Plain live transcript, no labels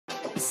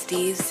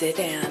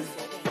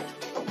JvondalandbabiixLuwill.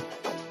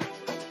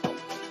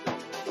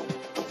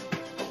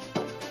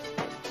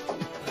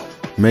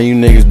 Man, you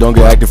niggas don't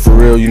get active for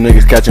real, you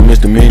niggas catching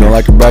misdemeanors. Don't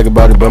like to brag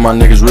about it, but my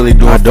niggas really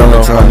do. I don't know.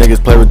 My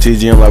niggas play with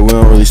TGM like we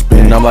don't really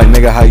spin. And I'm like,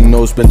 nigga, how you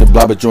know spent the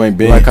block, but you ain't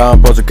been? Like how I'm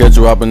supposed to catch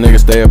you up, a nigga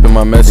stay up in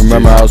my messages.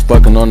 Remember I was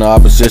fucking on the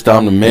opposite,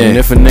 I'm the man. And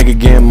if a nigga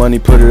getting money,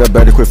 put it up,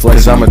 better quit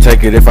flexing. Cause I'ma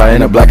take it if I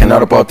end up blacking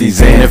out up off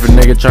these ends. And if a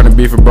nigga tryna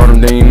beef for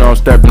bottom, then you know I'm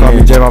stepping in. Call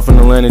me Javon from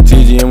the land and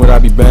TGM, what I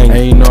be banging.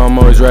 And you know I'm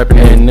always rapping,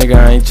 and nigga,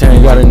 I ain't changed.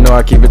 You gotta know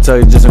I keep it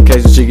tucked just in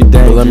case the shit get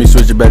dangerous. But let me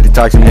switch it back to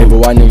toxic. Hey, but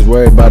why niggas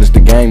worried about it's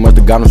the gang,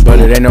 must've got them. But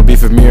it ain't no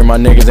beef with me or my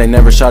niggas, ain't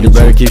never shot. You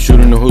better keep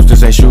shooting the hoops,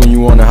 this ain't shooting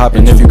you on the hop.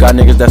 And if you got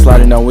niggas that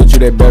sliding down with you,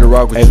 they better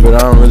rock with you. But I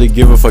don't really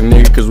give a fuck,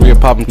 nigga, cause we a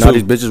poppin' too. Now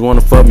these bitches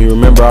wanna fuck me,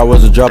 remember I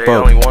was a dropout. They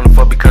only wanna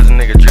fuck because a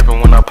nigga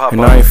drippin' when I pop up.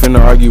 And I ain't finna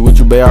argue with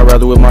you, babe, I'd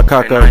rather with my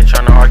cock up. And I ain't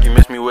tryna argue,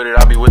 miss me with it,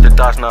 I be with the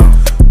thoughts now.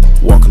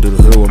 Walking through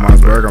the hood with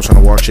Mossberg, I'm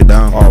tryna walk shit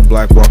down. All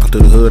black, walking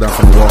through the hood, I'm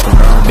finna walk him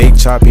down. Big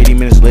chop, 80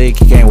 minutes leg,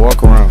 he can't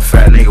walk around.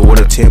 Fat nigga with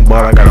a 10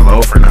 ball, I got a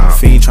loafer now.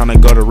 Fiend tryna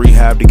go to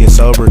rehab to get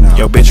sober now.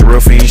 Yo, bitch a real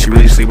fiend, she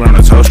really sleeping on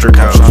the toaster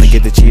couch. Tryna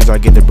get the cheese, I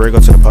get the break, go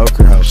to the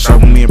poker house. So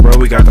with me and bro,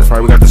 we got the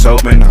fight, we got the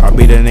soap in now. I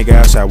beat that nigga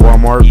ass at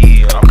Walmart.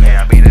 Yeah, okay,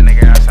 I beat that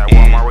nigga ass at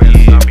Walmart, we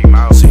just me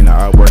out. Seen the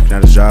out working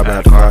at his job, I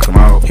had to clock him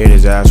out. Hit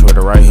his ass with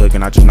a right hook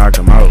and I just knocked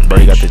him out. Bro,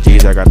 he got the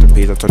G's, I got the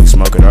P's, I told him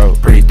smoke it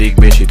out. Pretty thick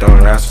bitch, she throw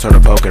her ass, I told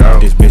her poke it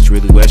out. This bitch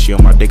really wet, she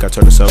on my dick, I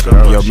told her soak it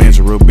out. Yo, man's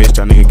a real bitch,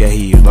 that nigga gay,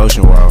 he use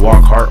lotion wild.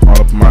 Walk hard,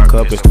 all up in my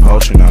cup, it's the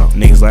potion out.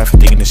 Niggas laughing,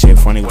 thinking this shit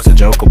funny, what's the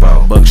joke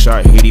about?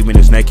 Buckshot, hit him in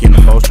his neck, in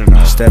the poster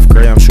now. Steph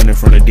Curry, I'm shooting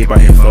from the deep, I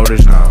hit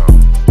floaters now.